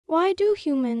Why do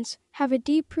humans have a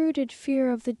deep-rooted fear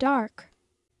of the dark?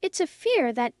 It's a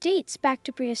fear that dates back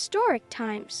to prehistoric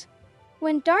times,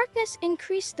 when darkness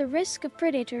increased the risk of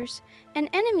predators and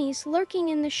enemies lurking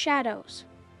in the shadows.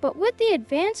 But with the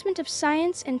advancement of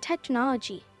science and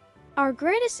technology, our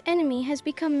greatest enemy has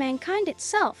become mankind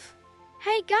itself.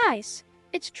 Hey guys,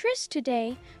 it's Tris.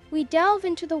 Today, we delve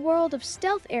into the world of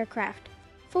stealth aircraft,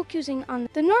 focusing on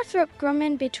the Northrop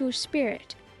Grumman B2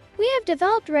 Spirit. We have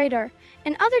developed radar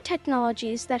and other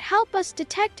technologies that help us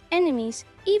detect enemies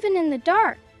even in the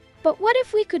dark. But what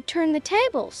if we could turn the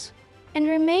tables and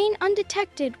remain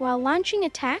undetected while launching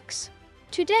attacks?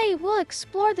 Today, we'll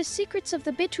explore the secrets of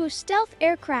the B2 stealth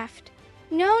aircraft,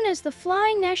 known as the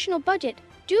Flying National Budget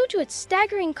due to its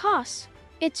staggering costs,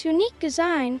 its unique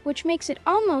design which makes it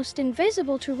almost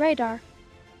invisible to radar,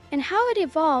 and how it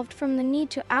evolved from the need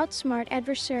to outsmart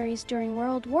adversaries during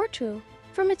World War II.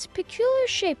 From its peculiar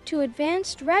shape to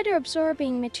advanced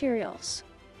radar-absorbing materials,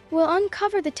 we'll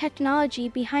uncover the technology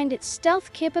behind its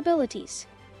stealth capabilities.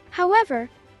 However,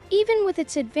 even with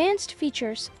its advanced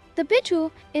features, the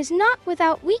B2 is not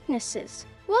without weaknesses.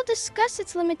 We'll discuss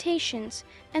its limitations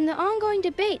and the ongoing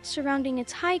debate surrounding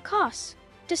its high costs.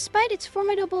 Despite its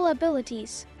formidable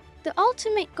abilities, the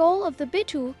ultimate goal of the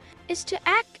B2 is to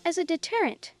act as a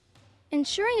deterrent,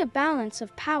 ensuring a balance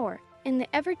of power in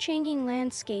the ever-changing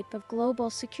landscape of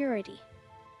global security.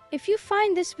 If you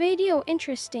find this video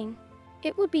interesting,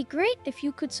 it would be great if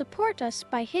you could support us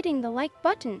by hitting the like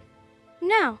button.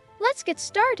 Now, let's get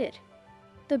started.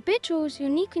 The B2's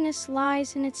uniqueness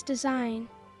lies in its design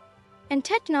and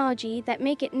technology that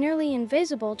make it nearly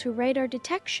invisible to radar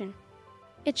detection.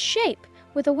 Its shape,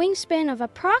 with a wingspan of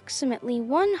approximately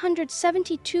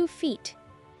 172 feet,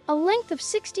 a length of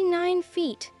 69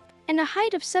 feet, and a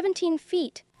height of 17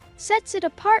 feet, sets it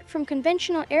apart from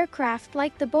conventional aircraft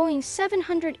like the Boeing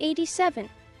 787.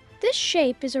 This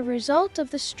shape is a result of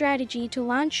the strategy to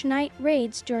launch night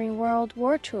raids during World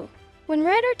War II, when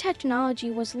radar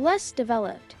technology was less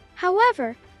developed.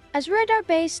 However, as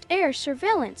radar-based air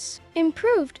surveillance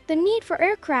improved, the need for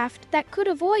aircraft that could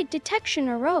avoid detection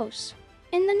arose.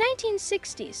 In the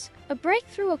 1960s, a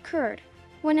breakthrough occurred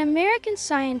when American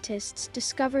scientists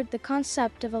discovered the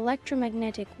concept of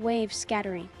electromagnetic wave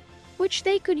scattering, which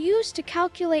they could use to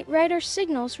calculate radar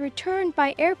signals returned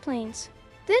by airplanes.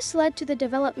 This led to the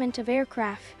development of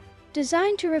aircraft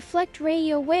designed to reflect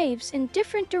radio waves in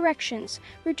different directions,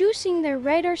 reducing their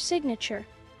radar signature.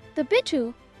 The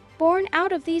B2, born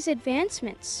out of these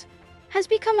advancements, has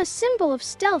become a symbol of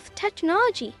stealth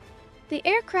technology. The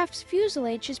aircraft's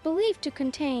fuselage is believed to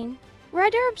contain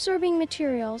radar-absorbing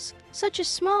materials, such as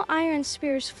small iron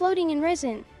spheres floating in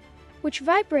resin, which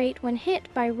vibrate when hit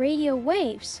by radio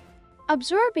waves,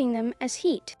 absorbing them as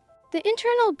heat. The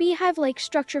internal beehive-like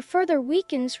structure further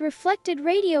weakens reflected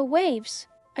radio waves.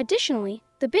 Additionally,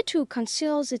 the B2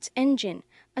 conceals its engine,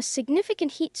 a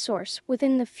significant heat source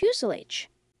within the fuselage,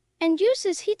 and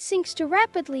uses heat sinks to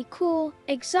rapidly cool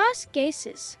exhaust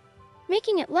gases,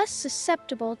 making it less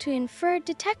susceptible to infrared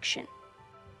detection.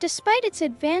 Despite its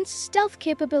advanced stealth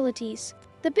capabilities,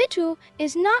 the B2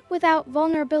 is not without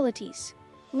vulnerabilities.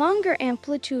 Longer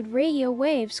amplitude radio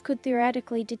waves could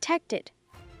theoretically detect it,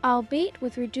 albeit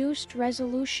with reduced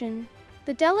resolution.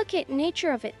 The delicate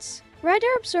nature of its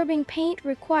radar-absorbing paint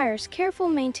requires careful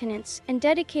maintenance and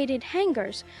dedicated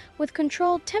hangars with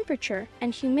controlled temperature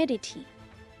and humidity.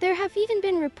 There have even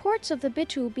been reports of the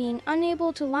B2 being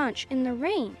unable to launch in the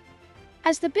rain.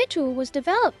 As the B2 was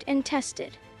developed and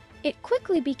tested, it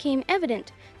quickly became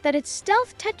evident that its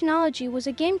stealth technology was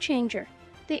a game-changer.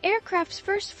 The aircraft's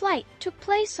first flight took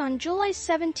place on July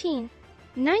 17,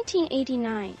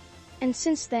 1989, and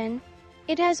since then,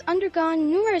 it has undergone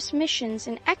numerous missions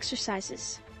and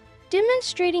exercises,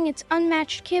 demonstrating its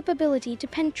unmatched capability to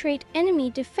penetrate enemy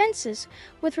defenses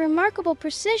with remarkable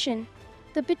precision.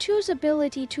 The B2's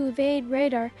ability to evade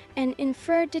radar and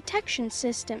infrared detection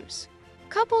systems,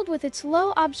 coupled with its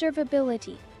low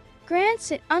observability,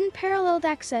 grants it unparalleled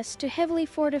access to heavily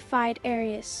fortified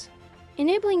areas,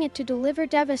 enabling it to deliver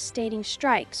devastating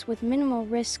strikes with minimal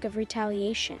risk of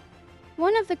retaliation.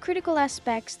 One of the critical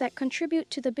aspects that contribute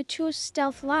to the B2's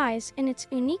stealth lies in its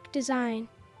unique design.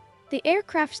 The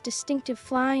aircraft's distinctive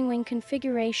flying wing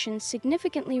configuration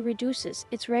significantly reduces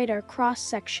its radar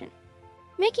cross-section,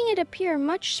 making it appear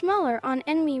much smaller on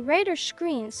enemy radar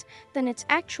screens than its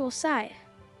actual size.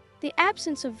 The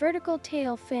absence of vertical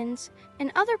tail fins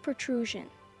and other protrusion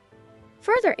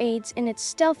further aids in its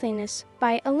stealthiness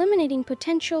by eliminating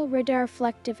potential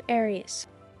radar-reflective areas.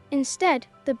 Instead,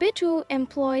 the B2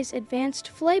 employs advanced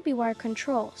fly-by-wire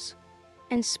controls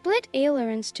and split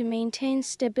ailerons to maintain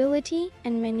stability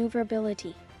and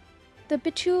maneuverability. the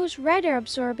B-2's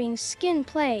radar-absorbing skin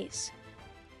plays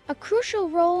a crucial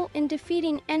role in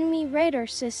defeating enemy radar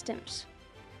systems.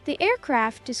 The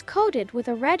aircraft is coated with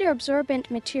a radar-absorbent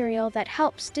material that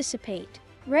helps dissipate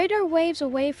radar waves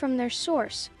away from their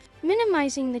source,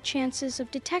 minimizing the chances of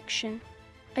detection.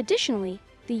 Additionally,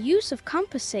 the use of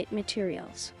composite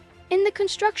materials in the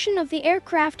construction of the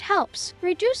aircraft helps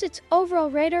reduce its overall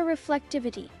radar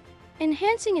reflectivity,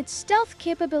 enhancing its stealth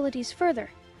capabilities further.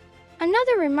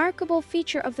 Another remarkable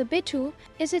feature of the B-2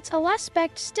 is its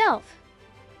all-aspect stealth,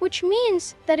 which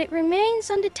means that it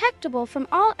remains undetectable from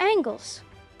all angles.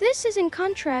 This is in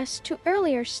contrast to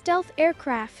earlier stealth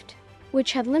aircraft,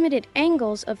 which had limited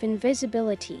angles of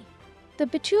invisibility. The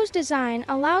B-2's design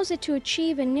allows it to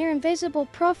achieve a near-invisible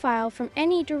profile from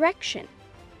any direction,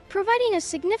 providing a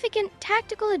significant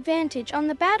tactical advantage on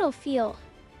the battlefield.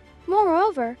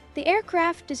 Moreover, the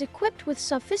aircraft is equipped with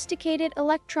sophisticated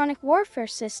electronic warfare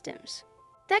systems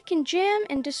that can jam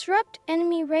and disrupt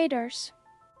enemy radars,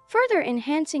 further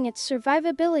enhancing its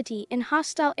survivability in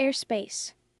hostile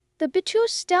airspace. The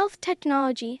B-2's stealth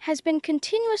technology has been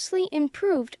continuously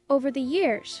improved over the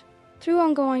years through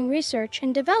ongoing research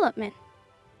and development.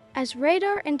 As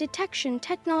radar and detection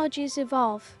technologies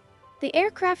evolve, the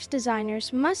aircraft's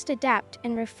designers must adapt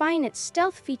and refine its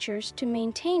stealth features to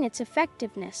maintain its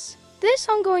effectiveness. This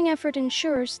ongoing effort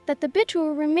ensures that the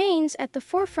B-2 remains at the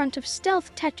forefront of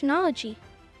stealth technology,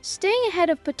 staying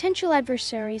ahead of potential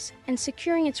adversaries and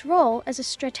securing its role as a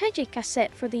strategic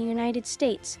asset for the United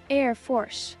States Air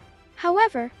Force.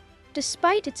 However,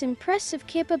 despite its impressive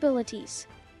capabilities,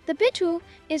 the B-2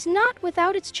 is not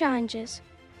without its challenges.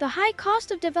 The high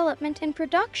cost of development and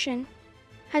production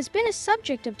has been a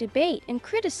subject of debate and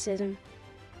criticism.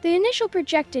 The initial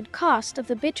projected cost of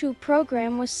the B-2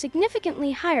 program was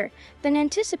significantly higher than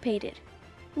anticipated,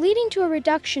 leading to a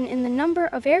reduction in the number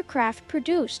of aircraft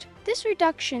produced. This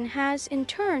reduction has, in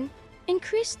turn,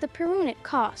 increased the per unit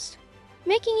cost,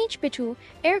 making each B-2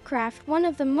 aircraft one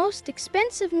of the most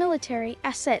expensive military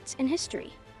assets in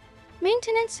history.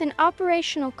 Maintenance and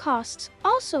operational costs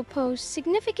also pose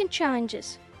significant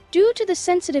challenges. Due to the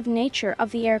sensitive nature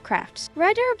of the aircraft's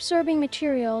radar-absorbing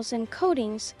materials and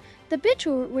coatings, the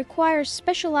B-2 requires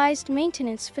specialized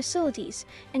maintenance facilities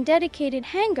and dedicated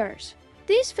hangars.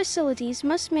 These facilities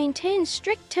must maintain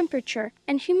strict temperature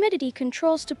and humidity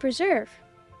controls to preserve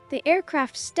the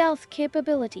aircraft's stealth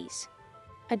capabilities.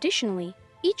 Additionally,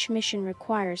 each mission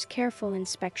requires careful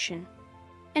inspection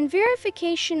and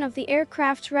verification of the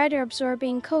aircraft's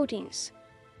radar-absorbing coatings,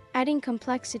 adding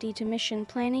complexity to mission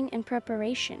planning and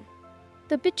preparation.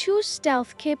 The B-2's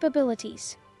stealth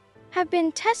capabilities have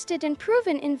been tested and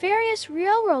proven in various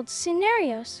real-world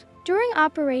scenarios. During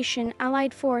Operation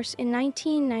Allied Force in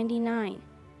 1999,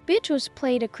 B-2s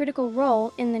played a critical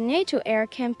role in the NATO air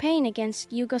campaign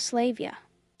against Yugoslavia,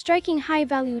 striking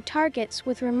high-value targets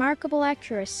with remarkable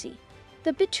accuracy.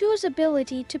 The B-2's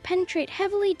ability to penetrate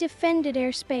heavily defended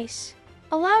airspace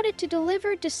allowed it to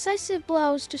deliver decisive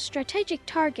blows to strategic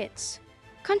targets,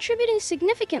 contributing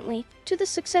significantly to the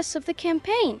success of the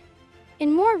campaign.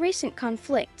 In more recent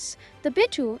conflicts, the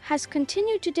B-2 has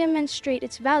continued to demonstrate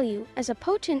its value as a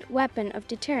potent weapon of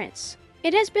deterrence.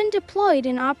 It has been deployed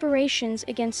in operations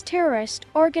against terrorist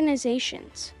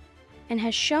organizations and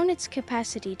has shown its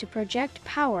capacity to project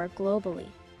power globally.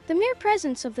 The mere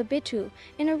presence of the B-2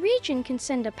 in a region can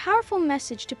send a powerful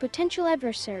message to potential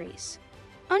adversaries,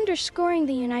 underscoring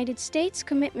the United States'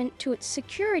 commitment to its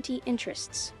security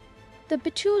interests. The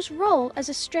B-2's role as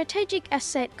a strategic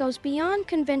asset goes beyond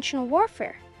conventional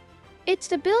warfare.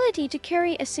 Its ability to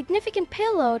carry a significant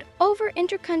payload over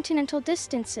intercontinental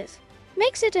distances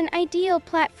makes it an ideal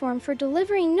platform for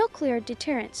delivering nuclear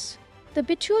deterrence. The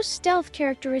B-2's stealth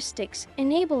characteristics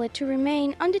enable it to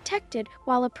remain undetected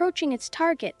while approaching its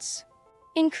targets,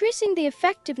 increasing the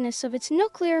effectiveness of its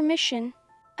nuclear mission.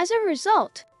 As a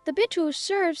result, the B-2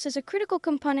 serves as a critical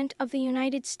component of the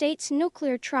United States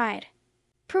nuclear triad,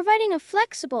 providing a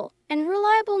flexible and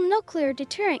reliable nuclear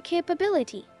deterrent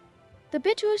capability. The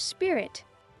B-2 Spirit,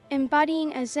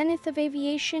 embodying a zenith of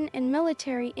aviation and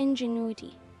military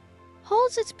ingenuity,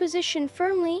 holds its position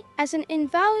firmly as an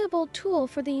invaluable tool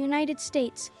for the United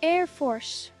States Air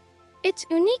Force. Its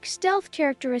unique stealth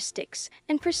characteristics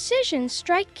and precision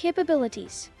strike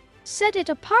capabilities set it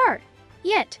apart.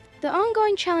 Yet, the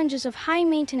ongoing challenges of high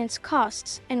maintenance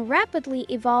costs and rapidly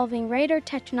evolving radar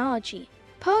technology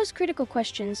pose critical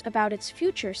questions about its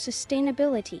future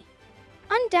sustainability.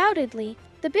 Undoubtedly,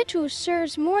 the B-2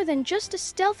 serves more than just a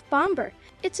stealth bomber.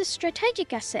 It's a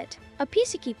strategic asset, a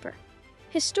peacekeeper.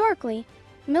 Historically,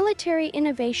 military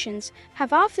innovations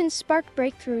have often sparked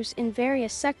breakthroughs in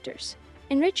various sectors,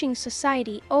 enriching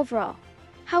society overall.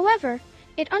 However,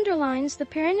 It underlines the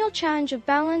perennial challenge of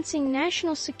balancing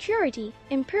national security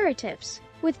imperatives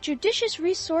with judicious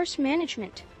resource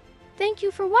management. Thank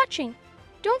you for watching.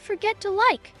 Don't forget to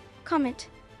like, comment,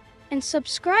 and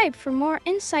subscribe for more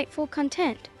insightful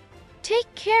content.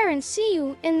 Take care and see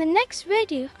you in the next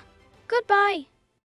video. Goodbye.